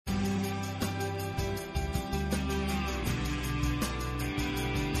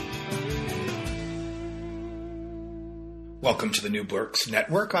Welcome to the New Books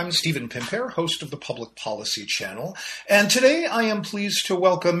Network. I'm Stephen Pimpare, host of the Public Policy Channel. And today I am pleased to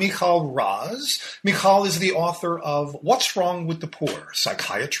welcome Michal Raz. Michal is the author of What's Wrong with the Poor?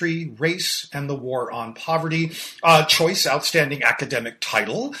 Psychiatry, Race, and the War on Poverty, a choice outstanding academic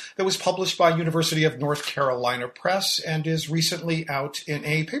title that was published by University of North Carolina Press and is recently out in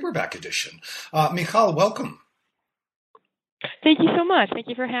a paperback edition. Michal, welcome. Thank you so much. Thank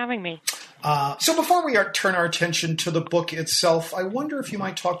you for having me. So before we turn our attention to the book itself, I wonder if you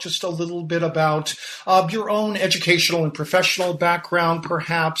might talk just a little bit about your own educational and professional background,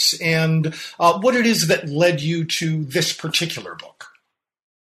 perhaps, and what it is that led you to this particular book.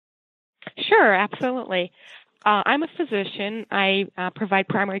 Sure, absolutely. I'm a physician. I provide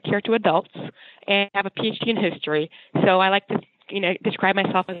primary care to adults and have a PhD in history. So I like to describe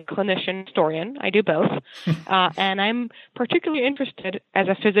myself as a clinician historian. I do both. And I'm particularly interested as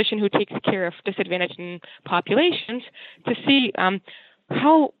a physician who takes care of disadvantaged populations to see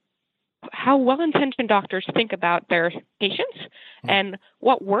how well-intentioned doctors think about their patients and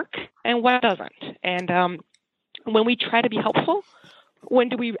what works and what doesn't. And when we try to be helpful, when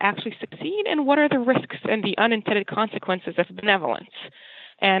do we actually succeed, and what are the risks and the unintended consequences of benevolence?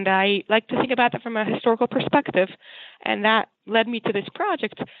 And I like to think about that from a historical perspective, and that led me to this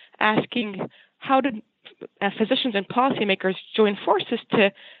project asking how did physicians and policymakers join forces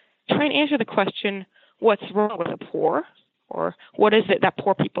to try and answer the question, what's wrong with the poor, or what is it that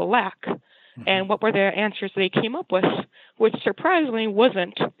poor people lack? And what were the answers they came up with, which surprisingly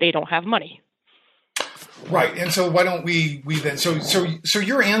wasn't they don't have money. Right, and so why don't we then? So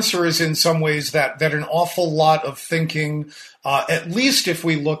your answer is in some ways that an awful lot of thinking, at least if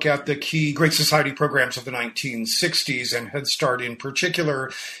we look at the key Great Society programs of the 1960s and Head Start in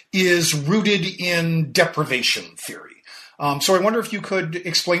particular, is rooted in deprivation theory. So I wonder if you could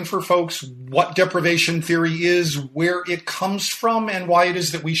explain for folks what deprivation theory is, where it comes from, and why it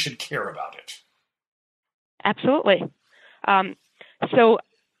is that we should care about it. Absolutely. So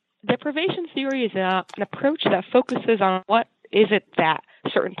deprivation theory is an approach that focuses on what is it that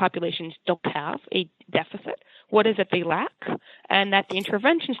certain populations don't have, a deficit, what is it they lack, and that the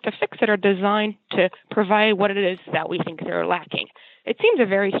interventions to fix it are designed to provide what it is that we think they're lacking. It seems a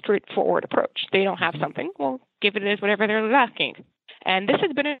very straightforward approach. They don't have something, well, give it as whatever they're lacking. And this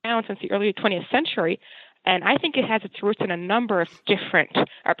has been around since the early 20th century, and I think it has its roots in a number of different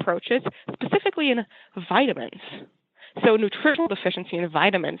approaches, specifically in vitamins. So nutritional deficiency in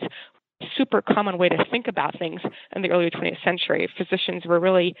vitamins, super common way to think about things in the early 20th century. Physicians were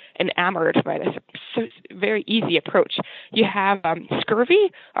really enamored by this very easy approach. You have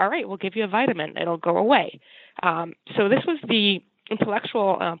scurvy, all right, we'll give you a vitamin, it'll go away. So this was the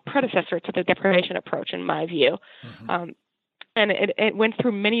intellectual predecessor to the deprivation approach, in my view. And it went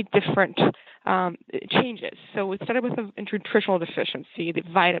through many different changes. So it started with the nutritional deficiency, the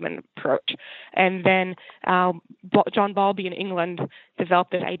vitamin approach. And then John Bowlby in England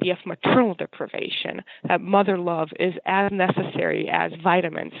developed this idea of maternal deprivation, that mother love is as necessary as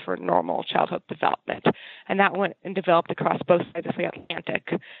vitamins for normal childhood development. And that went and developed across both sides of the Atlantic.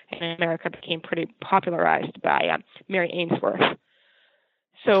 And in America became pretty popularized by Mary Ainsworth.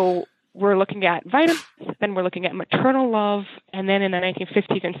 So we're looking at vitamins, then we're looking at maternal love, and then in the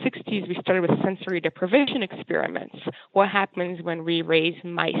 1950s and 60s, we started with sensory deprivation experiments. What happens when we raise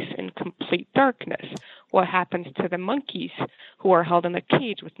mice in complete darkness? What happens to the monkeys who are held in a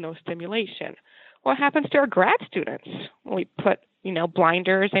cage with no stimulation? What happens to our grad students when we put,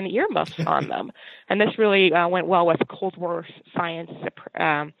 blinders and earmuffs on them? And this really went well with Cold War science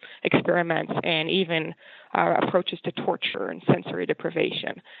experiments and even approaches to torture and sensory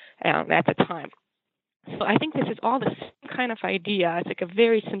deprivation at the time. So I think this is all the same kind of idea. It's like a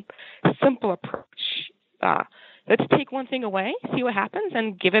very simple approach. Let's take one thing away, see what happens,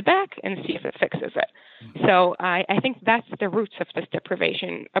 and give it back and see if it fixes it. So I think that's the roots of this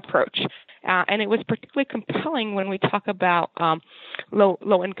deprivation approach. And it was particularly compelling when we talk about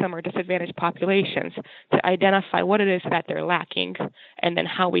low-income or disadvantaged populations to identify what it is that they're lacking and then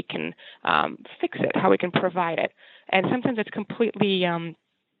how we can fix it, how we can provide it. And sometimes it's completely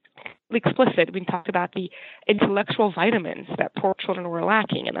explicit. We talked about the intellectual vitamins that poor children were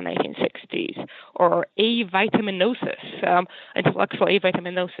lacking in the 1960s, or avitaminosis, intellectual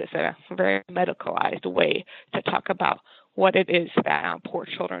avitaminosis, a very medicalized way to talk about what it is that poor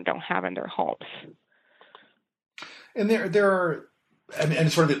children don't have in their homes. And there are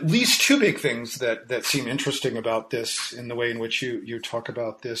and sort of at least two big things that seem interesting about this in the way in which you talk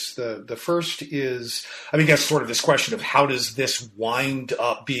about this. The first is, I mean, I guess sort of this question of how does this wind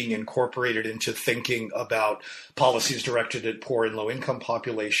up being incorporated into thinking about policies directed at poor and low income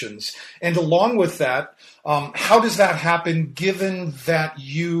populations? And along with that, how does that happen given that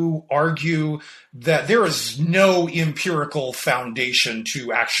you argue that there is no empirical foundation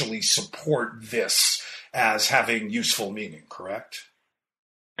to actually support this as having useful meaning, correct?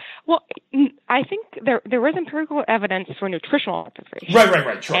 Well, I think there is empirical evidence for nutritional deprivation.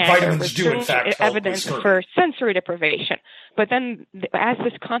 Right. Sure. And vitamins do, in fact, help evidence with for sensory deprivation. But then, as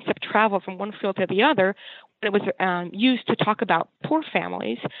this concept traveled from one field to the other, it was used to talk about poor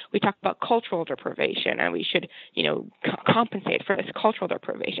families. We talked about cultural deprivation, and we should, compensate for this cultural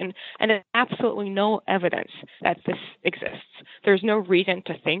deprivation. And there's absolutely no evidence that this exists. There's no reason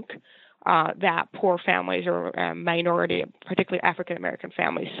to think that poor families or minority, particularly African American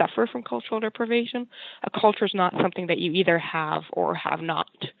families, suffer from cultural deprivation. A culture is not something that you either have or have not,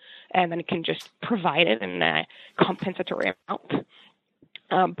 and then it can just provide it in a compensatory amount.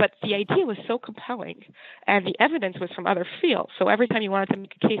 But the idea was so compelling, and the evidence was from other fields. So every time you wanted to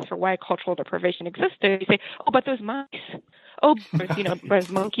make a case for why cultural deprivation existed, you say, "Oh, but those mice. Oh, there's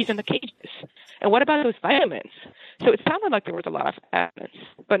monkeys in the cages. And what about those vitamins?" So it sounded like there was a lot of evidence,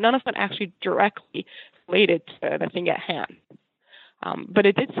 but none of it actually directly related to the thing at hand. But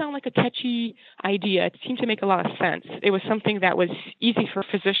it did sound like a catchy idea. It seemed to make a lot of sense. It was something that was easy for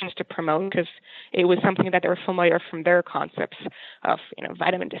physicians to promote because it was something that they were familiar from their concepts of,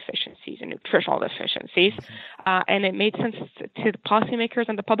 vitamin deficiencies and nutritional deficiencies. And it made sense to the policymakers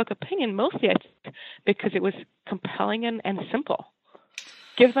and the public opinion, mostly I think, because it was compelling and simple.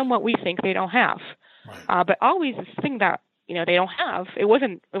 Give them what we think they don't have. Right. But always this thing that, they don't have, it was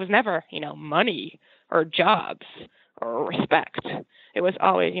never, money or jobs or respect. It was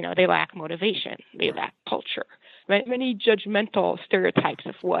always, they lack motivation, they lack culture. Many judgmental stereotypes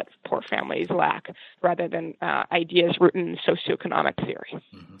of what poor families lack, rather than ideas rooted in socioeconomic theory.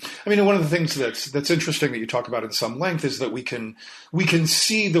 Mm-hmm. I mean, one of the things that's interesting that you talk about in some length is that we can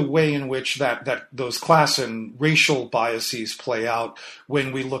see the way in which that those class and racial biases play out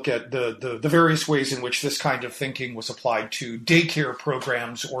when we look at the various ways in which this kind of thinking was applied to daycare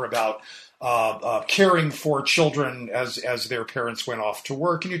programs or about caring for children as their parents went off to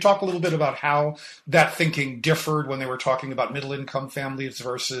work. Can you talk a little bit about how that thinking differed when they were talking about middle-income families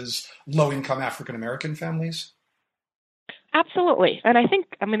versus low-income African-American families? Absolutely. And I think,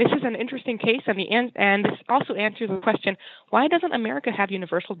 this is an interesting case, and this also answers the question, why doesn't America have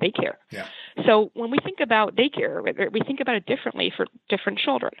universal daycare? Yeah. So when we think about daycare, we think about it differently for different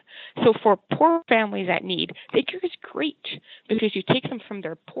children. So for poor families at need, daycare is great because you take them from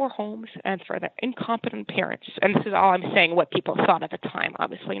their poor homes and for their incompetent parents. And this is all I'm saying what people thought at the time,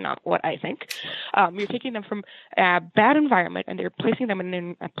 obviously not what I think. You're taking them from a bad environment and they're placing them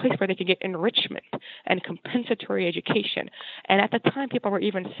in a place where they can get enrichment and compensatory education. And at the time, people were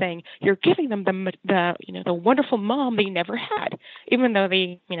even saying you're giving them the wonderful mom they never had, even though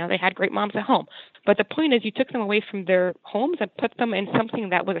they had great moms at home. But the point is, you took them away from their homes and put them in something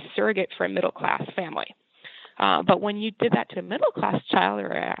that was a surrogate for a middle class family. But when you did that to a middle class child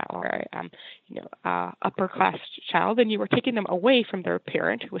or upper class child, then you were taking them away from their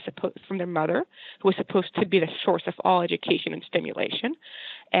parent, from their mother, who was supposed to be the source of all education and stimulation,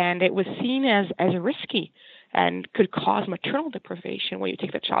 and it was seen as risky and could cause maternal deprivation when you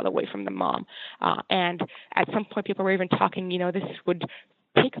take the child away from the mom. And at some point, people were even talking, this would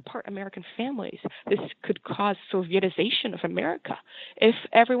take apart American families. This could cause Sovietization of America. If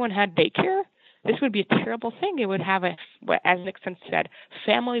everyone had daycare, this would be a terrible thing. It would have, as Nixon said,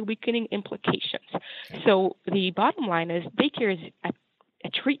 family weakening implications. So the bottom line is daycare is a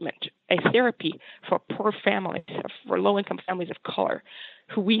treatment, a therapy for poor families, for low-income families of color,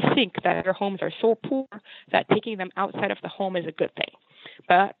 who we think that their homes are so poor that taking them outside of the home is a good thing.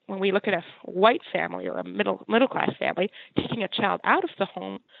 But when we look at a white family or a middle-class family, taking a child out of the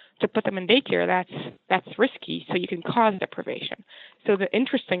home to put them in daycare, that's risky, so you can cause deprivation. So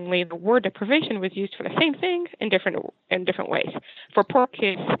interestingly, the word deprivation was used for the same thing in different ways. For poor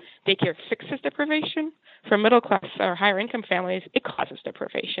kids, daycare fixes deprivation. For middle-class or higher-income families, it causes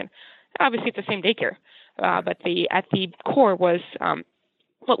deprivation. Obviously, it's the same daycare, but at the core was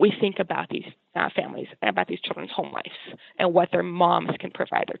what we think about these families, about these children's home lives, and what their moms can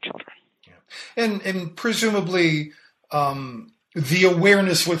provide their children. Yeah. And presumably, the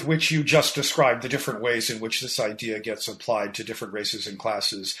awareness with which you just described the different ways in which this idea gets applied to different races and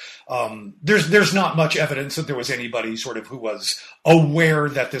classes, there's not much evidence that there was anybody sort of who was aware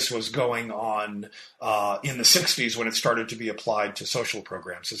that this was going on in the 60s when it started to be applied to social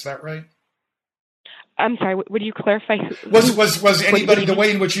programs. Is that right? I'm sorry, would you clarify? Was anybody, the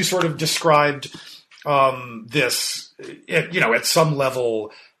way in which you sort of described this, at some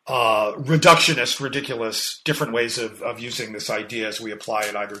level, reductionist, ridiculous, different ways of using this idea as we apply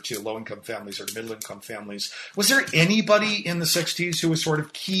it either to low-income families or to middle-income families. Was there anybody in the 60s who was sort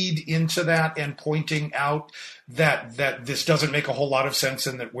of keyed into that and pointing out that this doesn't make a whole lot of sense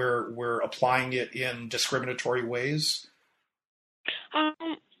and that we're applying it in discriminatory ways?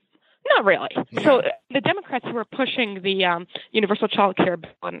 Not really. Yeah. So the Democrats who were pushing the universal child care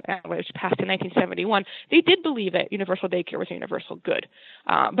bill, which passed in 1971, they did believe that universal daycare was a universal good,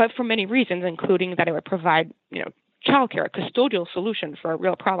 but for many reasons, including that it would provide, child care, a custodial solution for a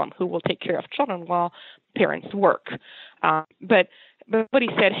real problem, who will take care of children while parents work. But he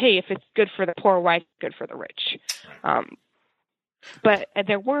said, hey, if it's good for the poor, why is it good for the rich? But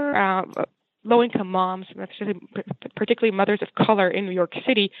there were low-income moms, particularly mothers of color in New York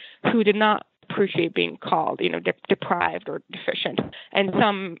City, who did not appreciate being called, deprived or deficient. And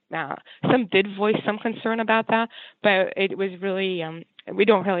some did voice some concern about that, but it was really, we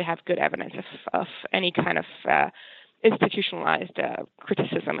don't really have good evidence of any kind of institutionalized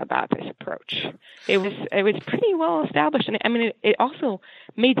criticism about this approach. It was pretty well established, and it also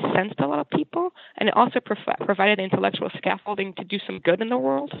made sense to a lot of people, and it also provided intellectual scaffolding to do some good in the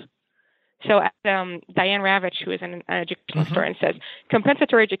world. So Diane Ravitch, who is an educational historian, says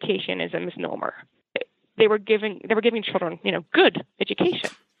compensatory education is a misnomer. They were giving children, good education.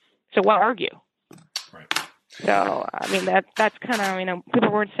 So why argue? Right. So that's kind of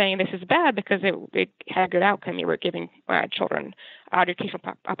people weren't saying this is bad because it had a good outcome. You were giving children educational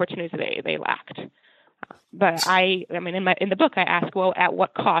opportunities they lacked. But in the book, I ask, well, at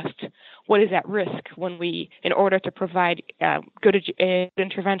what cost? What is at risk when we, in order to provide good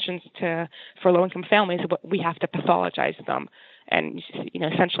interventions for low-income families, we have to pathologize them and,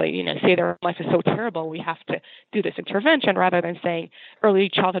 essentially, say their life is so terrible, we have to do this intervention rather than saying early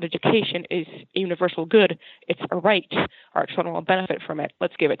childhood education is a universal good. It's a right. Our children will benefit from it.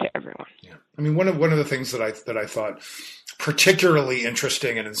 Let's give it to everyone. Yeah. One of the things that I thought particularly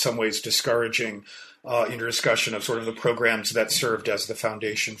interesting and in some ways discouraging in your discussion of sort of the programs that served as the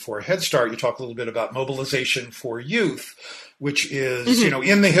foundation for Head Start, you talk a little bit about mobilization for youth, which is,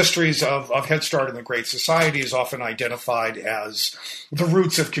 in the histories of Head Start and the Great Society is often identified as the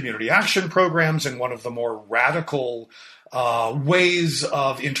roots of community action programs and one of the more radical ways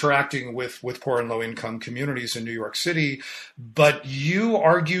of interacting with poor and low-income communities in New York City. But you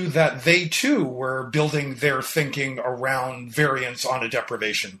argue that they, too, were building their thinking around variance on a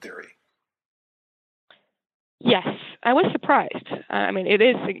deprivation theory. Yes, I was surprised. It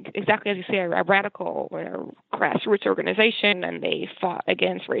is exactly as you say, a radical grassroots organization, and they fought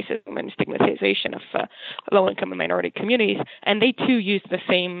against racism and stigmatization of low-income and minority communities, and they too used the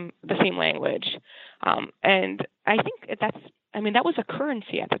same language. And I think that was a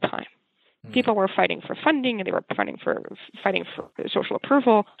currency at the time. People were fighting for funding, and they were fighting for social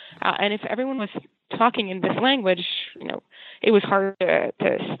approval. And if everyone was talking in this language, it was hard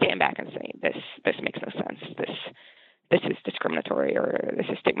to stand back and say this makes no sense. This is discriminatory or this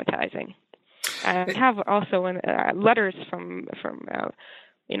is stigmatizing. I have also letters from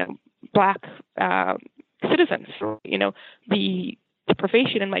Black citizens. The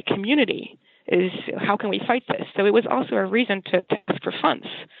deprivation in my community is how can we fight this? So it was also a reason to ask for funds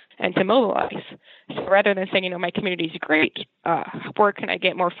and to mobilize. So rather than saying, my community is great, where can I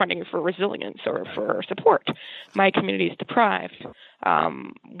get more funding for resilience or for support? My community is deprived.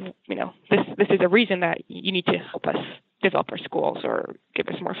 This is a reason that you need to help us develop our schools or give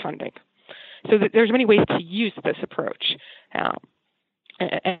us more funding. So there's many ways to use this approach.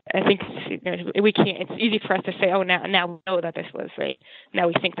 I think we can't. It's easy for us to say, "Oh, now we know that this was now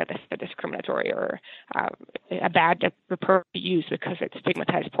we think that this is discriminatory or a bad approach to use because it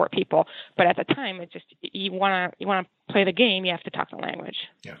stigmatized poor people." But at the time, it's just you want to play the game. You have to talk the language.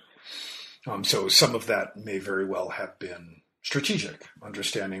 Yeah. So some of that may very well have been strategic,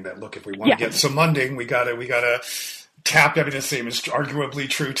 understanding that look, if we want to get some funding, we gotta tap. The same is arguably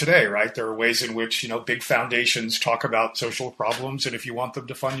true today, right? There are ways in which, big foundations talk about social problems. And if you want them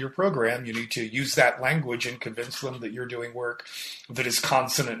to fund your program, you need to use that language and convince them that you're doing work that is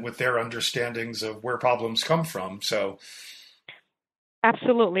consonant with their understandings of where problems come from. So.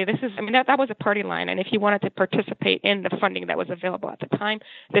 Absolutely. That was a party line. And if you wanted to participate in the funding that was available at the time,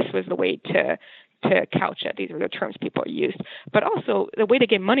 this was the way to to couch it. These are the terms people used. But also, the way to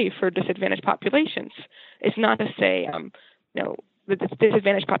get money for disadvantaged populations is not to say, the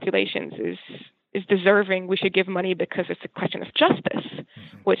disadvantaged populations is deserving, we should give money because it's a question of justice,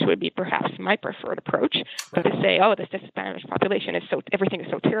 which would be perhaps my preferred approach. But to say, this disadvantaged population everything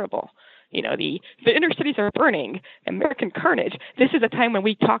is so terrible. The inner cities are burning, American carnage. This is a time when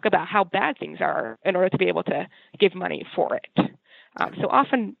we talk about how bad things are in order to be able to give money for it. So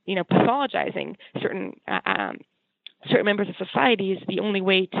often, pathologizing certain members of society is the only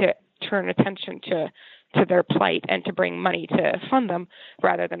way to turn attention to their plight and to bring money to fund them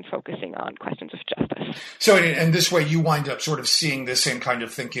rather than focusing on questions of justice. So in this way, you wind up sort of seeing the same kind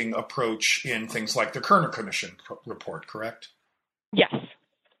of thinking approach in things like the Kerner Commission report, correct? Yes.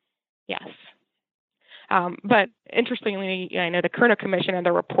 But interestingly, I know the Kerner Commission and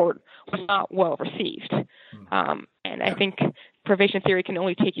the report was not well received. And I think privation theory can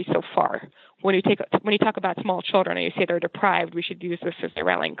only take you so far. When you talk about small children and you say they're deprived, we should use this as a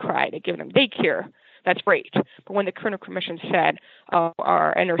rallying cry to give them daycare. That's great. But when the Kerner Commission said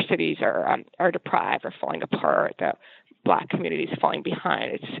our inner cities are deprived or falling apart, the Black communities falling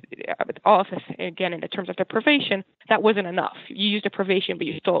behind, it's all of this, again, in the terms of deprivation, that wasn't enough. You used deprivation, but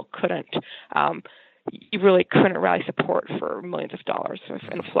you still couldn't. You really couldn't rally support for millions of dollars of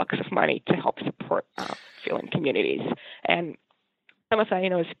influx of money to help support failing communities. And some of that,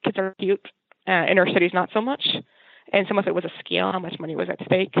 as kids are cute, inner cities not so much. And some of it was a scale, how much money was at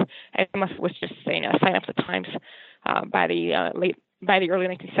stake. And some of it was just saying, sign up to the Times by the early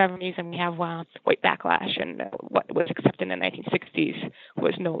 1970s, and we have white backlash, and what was accepted in the 1960s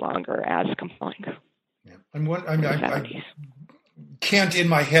was no longer as compelling. Yeah. I can't in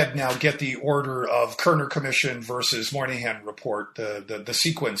my head now get the order of Kerner Commission versus Moynihan Report, the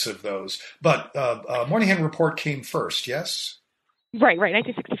sequence of those. But Moynihan Report came first, yes? Right,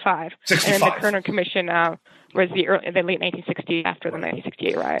 1965. 65. And then the Kerner Commission was the late 1960s after the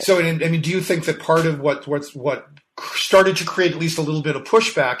 1968 riot. So, do you think that part of what started to create at least a little bit of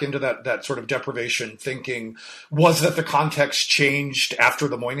pushback into that sort of deprivation thinking was that the context changed after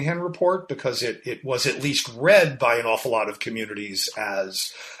the Moynihan Report, because it was at least read by an awful lot of communities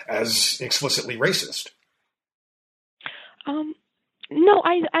as explicitly racist? No,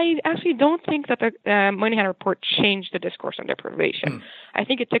 I actually don't think that the Moynihan Report changed the discourse on deprivation. I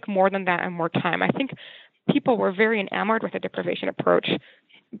think it took more than that and more time. I think people were very enamored with the deprivation approach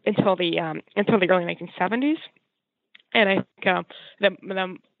until the early 1970s, and I think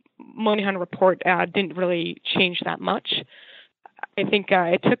the Moynihan Report didn't really change that much. I think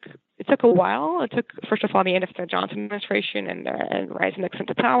it took a while. It took, first of all, the end of the Johnson administration and rise of Nixon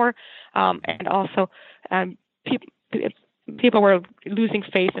to power, and also people were losing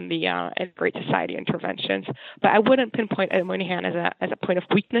faith in the Great Society interventions. But I wouldn't pinpoint Moynihan as a point of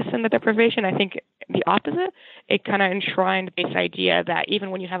weakness in the deprivation. I think the opposite. It kind of enshrined this idea that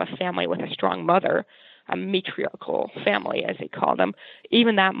even when you have a family with a strong mother, a matriarchal family, as they call them,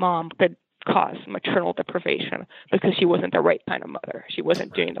 even that mom could cause maternal deprivation because she wasn't the right kind of mother. She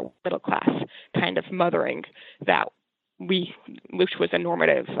wasn't doing the middle class kind of mothering which was a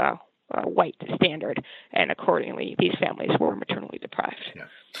normative white standard, and accordingly, these families were maternally deprived. Yeah.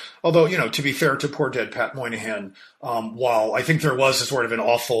 Although, to be fair to poor dead Pat Moynihan, while I think there was a sort of an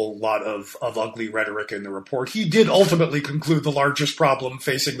awful lot of ugly rhetoric in the report, he did ultimately conclude the largest problem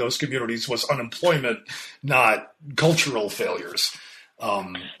facing those communities was unemployment, not cultural failures.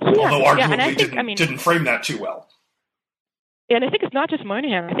 Although arguably didn't frame that too well. And I think it's not just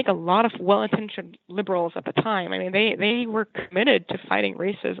Moynihan. I think a lot of well-intentioned liberals at the time, they were committed to fighting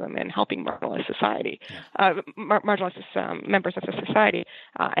racism and helping marginalized society, marginalized members of the society.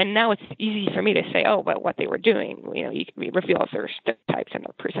 And now it's easy for me to say, but what they were doing, reveals their stereotypes and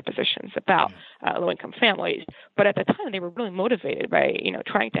their presuppositions about low-income families. But at the time, they were really motivated by,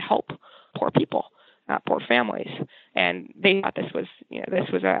 trying to help poor people. Poor families, and they thought this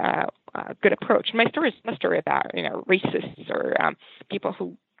was a good approach. My story is not a story about racists or people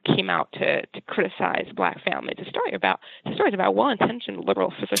who came out to criticize Black families. The story is about well-intentioned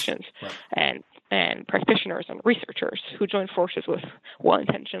liberal physicians and practitioners and researchers who joined forces with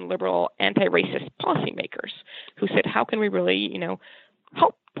well-intentioned liberal anti-racist policymakers who said, how can we really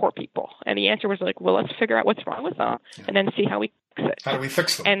help poor people? And the answer was let's figure out what's wrong with them and then see how we fix it. How do we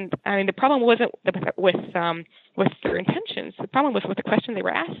fix them? And the problem wasn't with their intentions. The problem was with the question they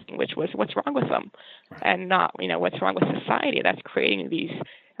were asking, which was what's wrong with them, and not what's wrong with society that's creating these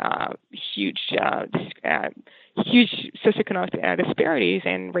huge socioeconomic disparities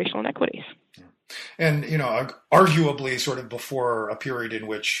and racial inequities. Yeah. And arguably, sort of before a period in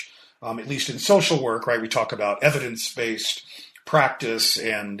which, at least in social work, right, we talk about evidence-based practice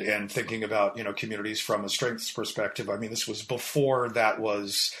and thinking about, communities from a strengths perspective. I mean, this was before that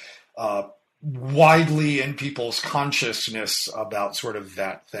was widely in people's consciousness about sort of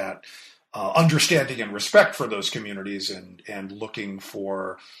that understanding and respect for those communities and looking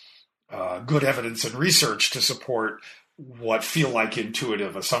for good evidence and research to support what feel like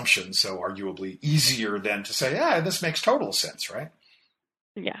intuitive assumptions. So arguably easier than to say, this makes total sense, right?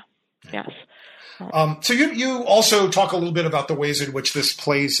 Yeah. Yes. So you also talk a little bit about the ways in which this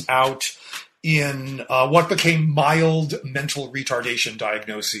plays out in what became mild mental retardation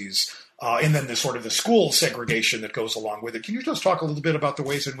diagnoses, and then the school segregation that goes along with it. Can you just talk a little bit about the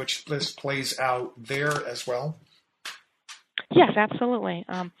ways in which this plays out there as well? Yes, absolutely.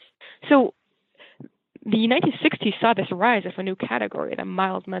 So the 1960s saw this rise of a new category, the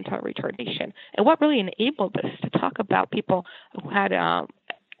mild mental retardation. And what really enabled this to talk about people who had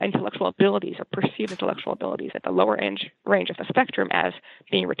intellectual abilities or perceived intellectual abilities at the lower range of the spectrum as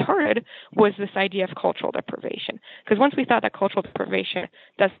being retarded was this idea of cultural deprivation. Because once we thought that cultural deprivation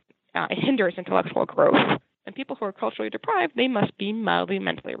it hinders intellectual growth, and people who are culturally deprived, they must be mildly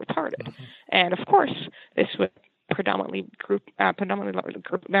mentally retarded. Mm-hmm. And of course, this was predominantly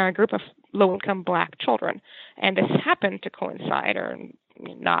a group of low-income Black children, and this happened to coincide, or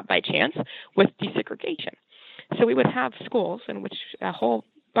not by chance, with desegregation. So we would have schools in which a whole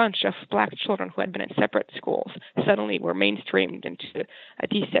bunch of Black children who had been in separate schools suddenly were mainstreamed into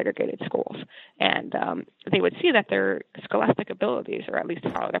desegregated schools, and they would see that their scholastic abilities, or at least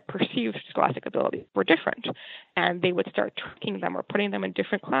how their perceived scholastic abilities, were different, and they would start tracking them or putting them in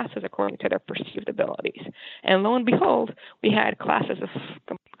different classes according to their perceived abilities. And lo and behold, we had classes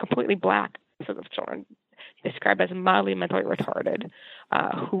of completely Black sort of children described as mildly mentally retarded,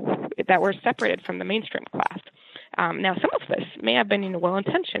 that were separated from the mainstream class. Now, some of this may have been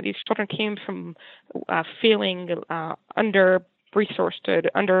well-intentioned. These children came from feeling under-resourced,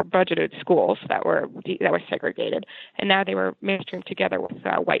 under-budgeted schools that were segregated, and now they were mainstreamed together with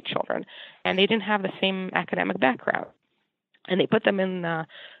white children, and they didn't have the same academic background. And they put them in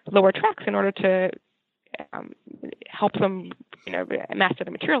lower tracks in order to help them, master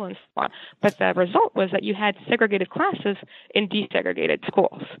the material and so on. But the result was that you had segregated classes in desegregated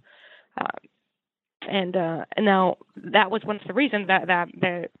schools. And now that was one of the reasons that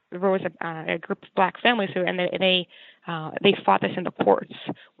there was a group of Black families and they fought this in the courts,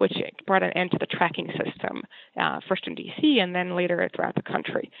 which brought an end to the tracking system, first in D.C. and then later throughout the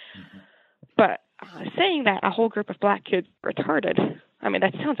country. Mm-hmm. But saying that a whole group of Black kids were retarded, I mean,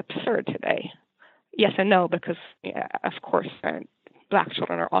 that sounds absurd today. Yes and no, because of course Black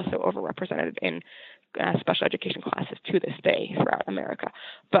children are also overrepresented in special education classes to this day throughout America.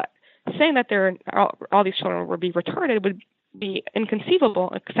 But saying that all these children would be retarded would be inconceivable,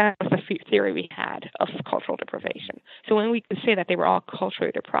 because that was the theory we had of cultural deprivation. So when we could say that they were all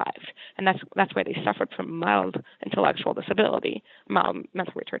culturally deprived, and that's why they suffered from mild intellectual disability, mild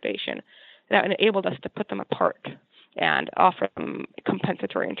mental retardation, that enabled us to put them apart and offer them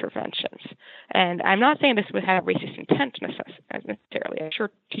compensatory interventions. And I'm not saying this would have racist intent necessarily. I'm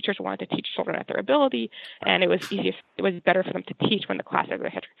sure teachers wanted to teach children at their ability, and it was better for them to teach when the classes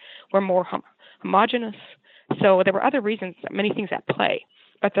were more homogeneous. So there were other reasons, many things at play.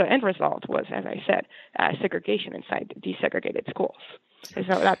 But the end result was, as I said, segregation inside desegregated schools. And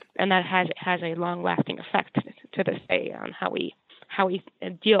so that has a long-lasting effect to this day on how we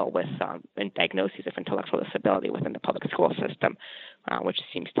deal with diagnoses of intellectual disability within the public school system, which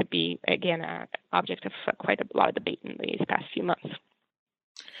seems to be, again, an object of quite a lot of debate in these past few months.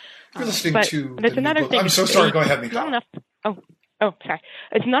 You're listening to there's another thing. I'm so sorry. Go ahead, Mikhail. Sorry.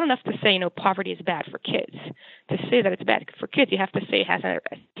 It's not enough to say, poverty is bad for kids. To say that it's bad for kids, you have to say it has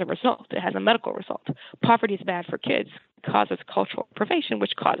a result. It has a medical result. Poverty is bad for kids, causes cultural deprivation,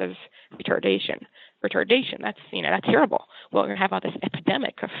 which causes retardation. That's terrible. Well, we're going to have all this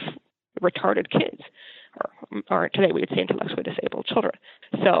epidemic of retarded kids, or today we would say intellectually disabled children.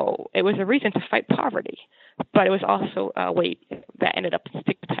 So it was a reason to fight poverty, but it was also a way that ended up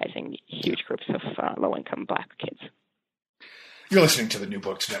stigmatizing huge groups of low-income Black kids. You're listening to the New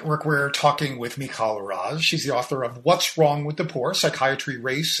Books Network. We're talking with Michal Raz. She's the author of What's Wrong with the Poor? Psychiatry,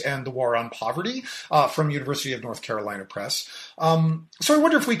 Race, and the War on Poverty from University of North Carolina Press. So I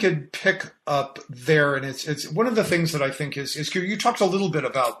wonder if we could pick up there. And it's one of the things that I think is you talked a little bit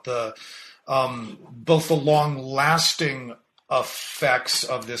about the both the long-lasting effects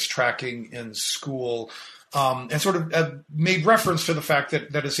of this tracking in school, and sort of made reference to the fact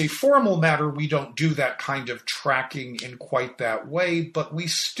that as a formal matter, we don't do that kind of tracking in quite that way, but we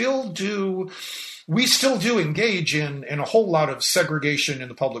still do engage in a whole lot of segregation in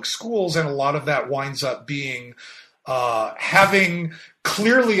the public schools, and a lot of that winds up being having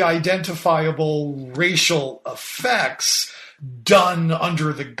clearly identifiable racial effects done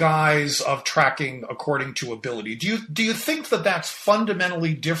under the guise of tracking according to ability. Do you think that that's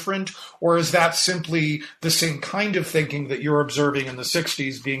fundamentally different, or is that simply the same kind of thinking that you're observing in the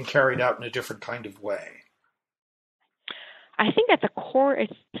 60s being carried out in a different kind of way? I think at the core,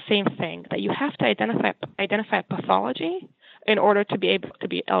 it's the same thing, that you have to identify a pathology in order to be able to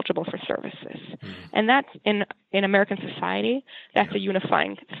be eligible for services. And that's in American society, that's a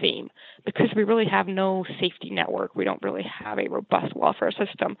unifying theme, because we really have no safety network. We don't really have a robust welfare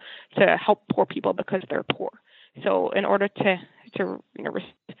system to help poor people because they're poor. So in order to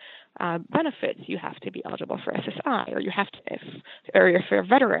benefits, you have to be eligible for SSI, or you have to, if you're a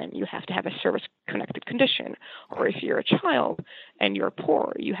veteran, you have to have a service-connected condition, or if you're a child and you're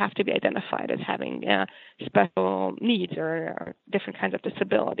poor, you have to be identified as having special needs or different kinds of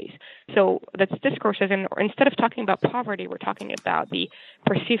disabilities. So the discourse is, instead of talking about poverty, we're talking about the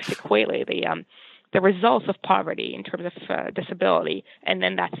perceived sequelae, the results of poverty in terms of disability, and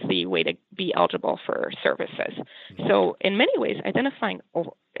then that's the way to be eligible for services. So in many ways, identifying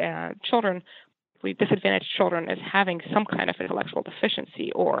children, disadvantaged children, as having some kind of intellectual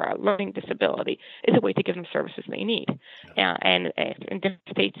deficiency or a learning disability is a way to give them services they need. And in different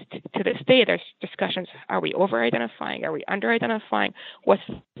states to this day, there's discussions: are we over-identifying? Are we under-identifying? What's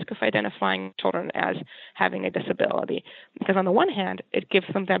the risk of identifying children as having a disability? Because on the one hand, it gives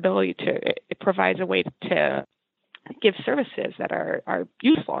them the ability it provides a way to give services that are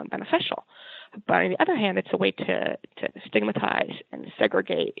useful and beneficial. But on the other hand, it's a way to stigmatize and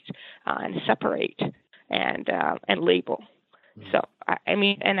segregate and separate and label. So, I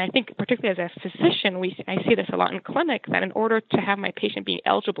mean, and I think particularly as a physician, I see this a lot in clinic, that in order to have my patient be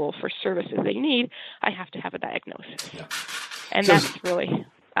eligible for services they need, I have to have a diagnosis. Yeah. And so that's really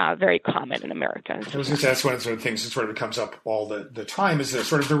very common in America. I was going to say, that's one of the things that sort of comes up all the time, is the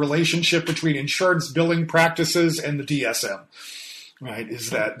sort of the relationship between insurance billing practices and the DSM. Right, is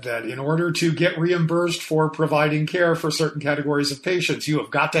that in order to get reimbursed for providing care for certain categories of patients, you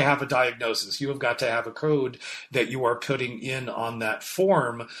have got to have a diagnosis. You have got to have a code that you are putting in on that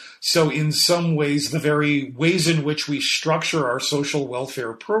form. So in some ways, the very ways in which we structure our social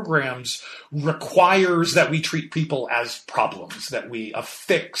welfare programs requires that we treat people as problems, that we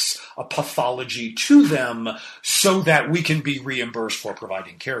affix a pathology to them so that we can be reimbursed for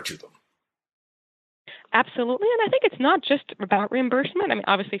providing care to them. Absolutely, and I think it's not just about reimbursement. I mean,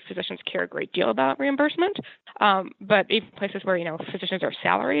 obviously, physicians care a great deal about reimbursement, but even places where, physicians are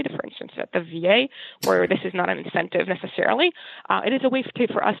salaried, for instance, at the VA, where this is not an incentive necessarily, it is a way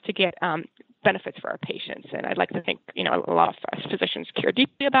for us to get benefits for our patients. And I'd like to think, a lot of us physicians care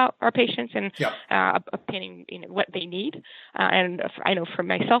deeply about our patients and obtaining, what they need. And I know for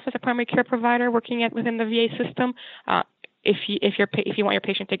myself as a primary care provider working within the VA system, if you want your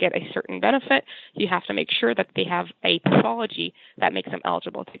patient to get a certain benefit, you have to make sure that they have a pathology that makes them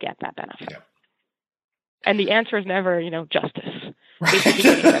eligible to get that benefit. Yeah. And the answer is never, justice.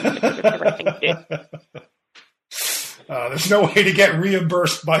 There's no way to get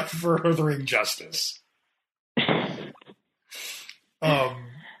reimbursed by furthering justice.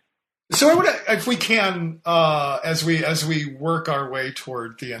 So I want to, if we can, as we work our way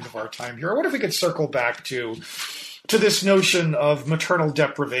toward the end of our time here, I wonder if we could circle back to this notion of maternal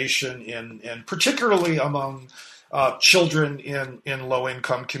deprivation in particularly among children in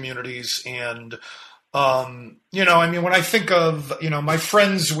low-income communities. And, when I think of, my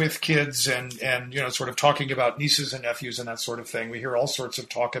friends with kids and sort of talking about nieces and nephews and that sort of thing, we hear all sorts of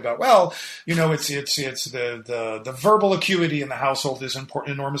talk about, it's the verbal acuity in the household is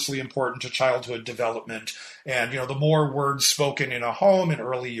enormously important to childhood development. And, the more words spoken in a home in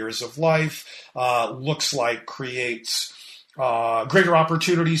early years of life, looks like creates greater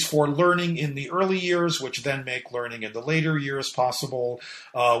opportunities for learning in the early years, which then make learning in the later years possible.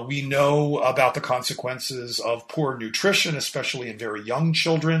 We know about the consequences of poor nutrition, especially in very young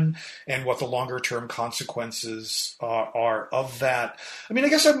children, and what the longer-term consequences are of that. I mean, I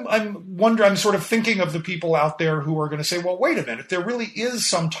guess I'm sort of thinking of the people out there who are going to say, well, wait a minute, there really is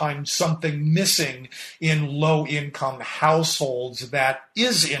sometimes something missing in low-income households that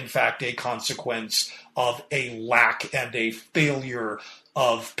is, in fact, a consequence of a lack and a failure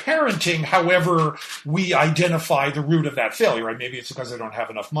of parenting, however we identify the root of that failure. Right? Maybe it's because they don't have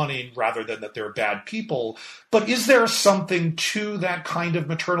enough money rather than that they're bad people. But is there something to that kind of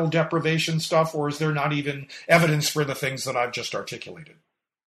maternal deprivation stuff, or is there not even evidence for the things that I've just articulated?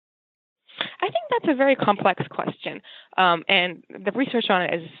 I think that's a very complex question, and the research on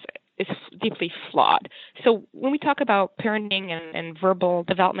it is deeply flawed. So when we talk about parenting and verbal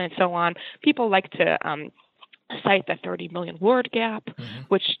development and so on, people like to cite the 30 million word gap,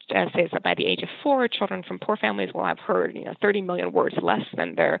 which says that by the age of 4, children from poor families will have heard 30 million words less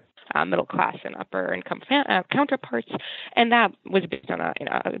than their middle class and upper income counterparts. And that was based on a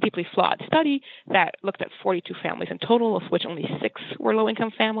deeply flawed study that looked at 42 families in total, of which only 6 were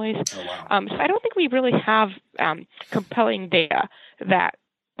low-income families. Oh, wow. So I don't think we really have compelling data that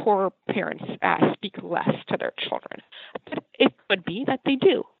poor parents speak less to their children. But it could be that they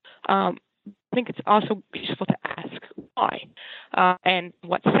do. I think it's also useful to ask why and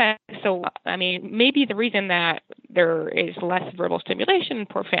what's said. So, I mean, maybe the reason that there is less verbal stimulation in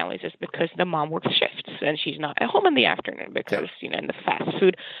poor families is because the mom works shifts and she's not at home in the afternoon because, in the fast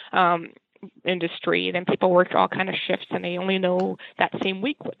food industry, then people work all kind of shifts and they only know that same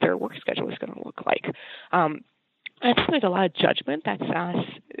week what their work schedule is going to look like. I think there's a lot of judgment that's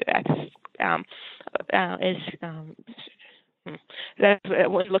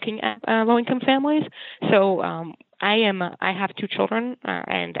looking at low-income families. So I have 2 children,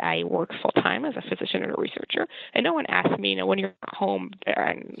 and I work full-time as a physician and a researcher. And no one asks me, when you're home,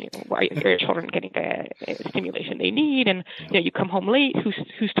 and are your children getting the stimulation they need? And you come home late.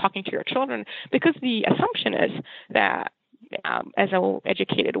 Who's talking to your children? Because the assumption is that as an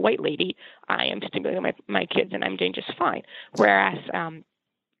educated white lady, I am stimulating my kids, and I'm doing just fine. Whereas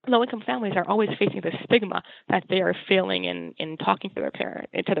low-income families are always facing the stigma that they are failing in talking to their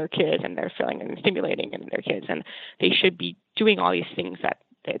kids, and they're failing in stimulating in their kids, and they should be doing all these things that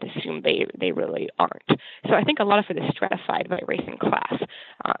they assume they really aren't. So I think a lot of it is stratified by race and class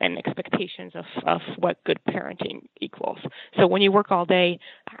and expectations of what good parenting equals. So when you work all day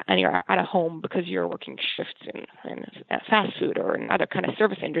and you're at a home because you're working shifts in fast food or in other kind of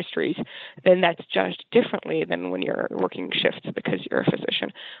service industries, then that's judged differently than when you're working shifts because you're a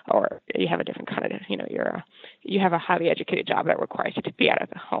physician or you have a different kind of, you have a highly educated job that requires you to be out of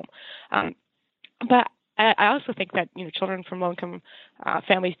the home. But I also think that children from low-income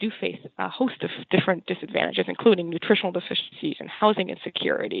families do face a host of different disadvantages, including nutritional deficiencies and housing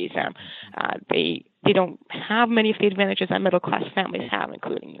insecurities. They don't have many of the advantages that middle-class families have,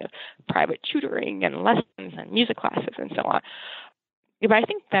 including private tutoring and lessons and music classes and so on. But I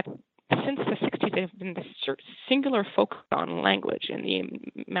think that since the 60s, there have been this singular focus on language and the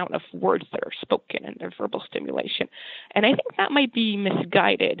amount of words that are spoken and their verbal stimulation. And I think that might be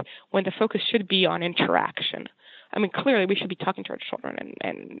misguided when the focus should be on interaction. I mean, clearly we should be talking to our children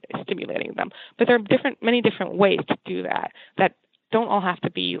and stimulating them, but there are many different ways to do that don't all have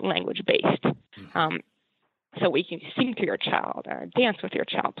to be language-based. So we can sing to your child, dance with your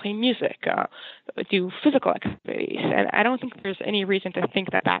child, play music, do physical activities. And I don't think there's any reason to think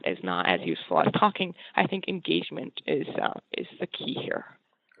that is not as useful as talking. I think engagement is the key here.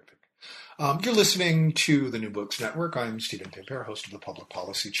 You're listening to the New Books Network. I'm Stephen Pimpare, host of the Public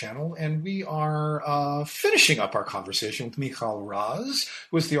Policy Channel, and we are finishing up our conversation with Michal Raz,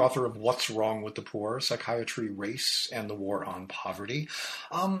 who is the author of What's Wrong with the Poor? Psychiatry, Race, and the War on Poverty.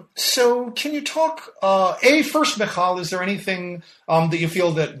 So can you talk, first, Michal, is there anything that you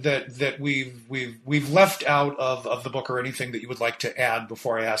feel that we've left out of the book or anything that you would like to add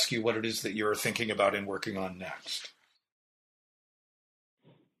before I ask you what it is that you're thinking about and working on next?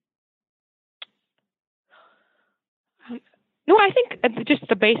 No, I think just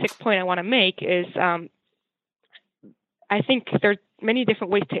the basic point I want to make is I think there are many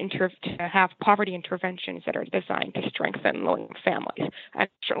different ways to have poverty interventions that are designed to strengthen low-income families. I'm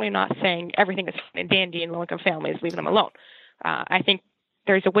certainly not saying everything is fine and dandy in low-income families, leave them alone. I think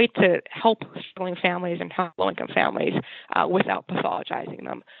there's a way to help struggling families and help low-income families without pathologizing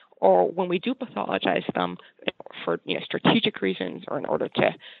them. Or when we do pathologize them for strategic reasons or in order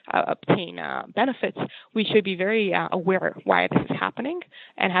to obtain benefits, we should be very aware why this is happening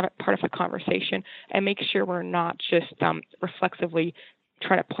and have it part of the conversation and make sure we're not just reflexively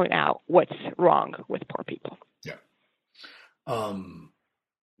trying to point out what's wrong with poor people. Yeah.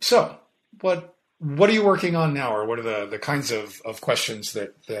 So what are you working on now, or what are the kinds of questions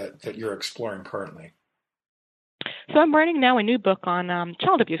that you're exploring currently? So I'm writing now a new book on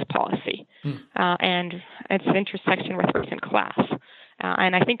child abuse policy, and it's an intersection with race and class.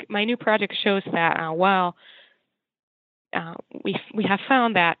 And I think my new project shows that while we have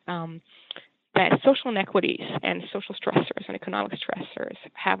found that social inequities and social stressors and economic stressors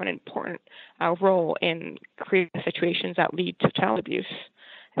have an important role in creating situations that lead to child abuse.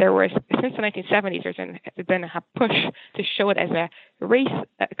 Since the 1970s, there's been a push to show it as a race,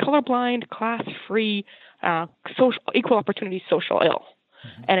 colorblind, class-free, equal opportunity social ill.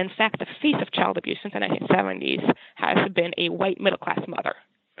 Mm-hmm. And in fact, the face of child abuse since the 1970s has been a white middle-class mother.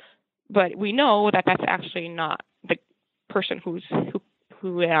 But we know that that's actually not the person who's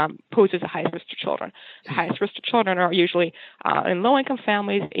who poses the highest risk to children. The highest risk to children are usually in low-income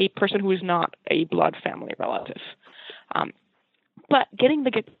families, a person who is not a blood family relative. But getting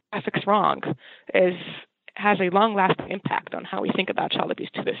the demographics wrong has a long-lasting impact on how we think about child abuse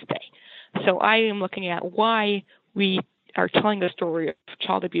to this day. So I am looking at why we are telling the story of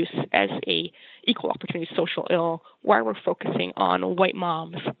child abuse as a equal opportunity social ill, why we're focusing on white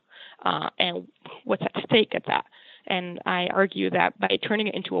moms, and what's at stake at that. And I argue that by turning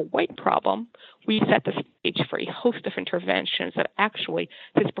it into a white problem, we set the stage for a host of interventions that actually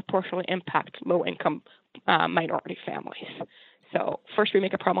disproportionately impact low-income minority families. So first we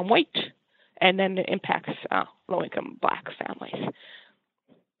make a problem white, and then it impacts low-income Black families.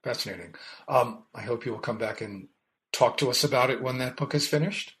 Fascinating. I hope you will come back and talk to us about it when that book is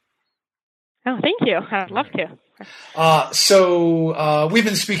finished. Oh, thank you. I'd love to. So we've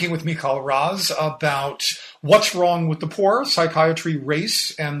been speaking with Michal Raz about what's wrong with the poor, psychiatry,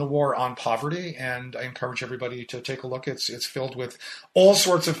 race, and the war on poverty. And I encourage everybody to take a look. It's filled with all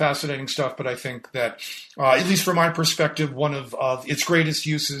sorts of fascinating stuff. But I think that, at least from my perspective, one of its greatest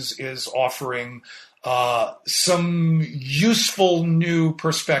uses is offering some useful new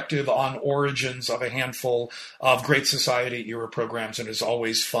perspective on origins of a handful of Great Society era programs, and it's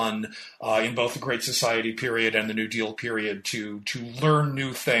always fun in both the Great Society period and the New Deal period to learn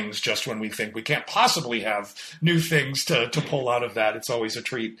new things just when we think we can't possibly have new things to pull out of that. It's always a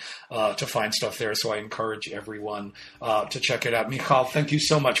treat to find stuff there, so I encourage everyone to check it out. Michal, thank you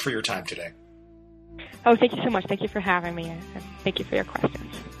so much for your time today. Oh, thank you so much. Thank you for having me, and thank you for your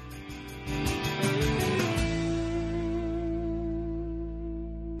questions.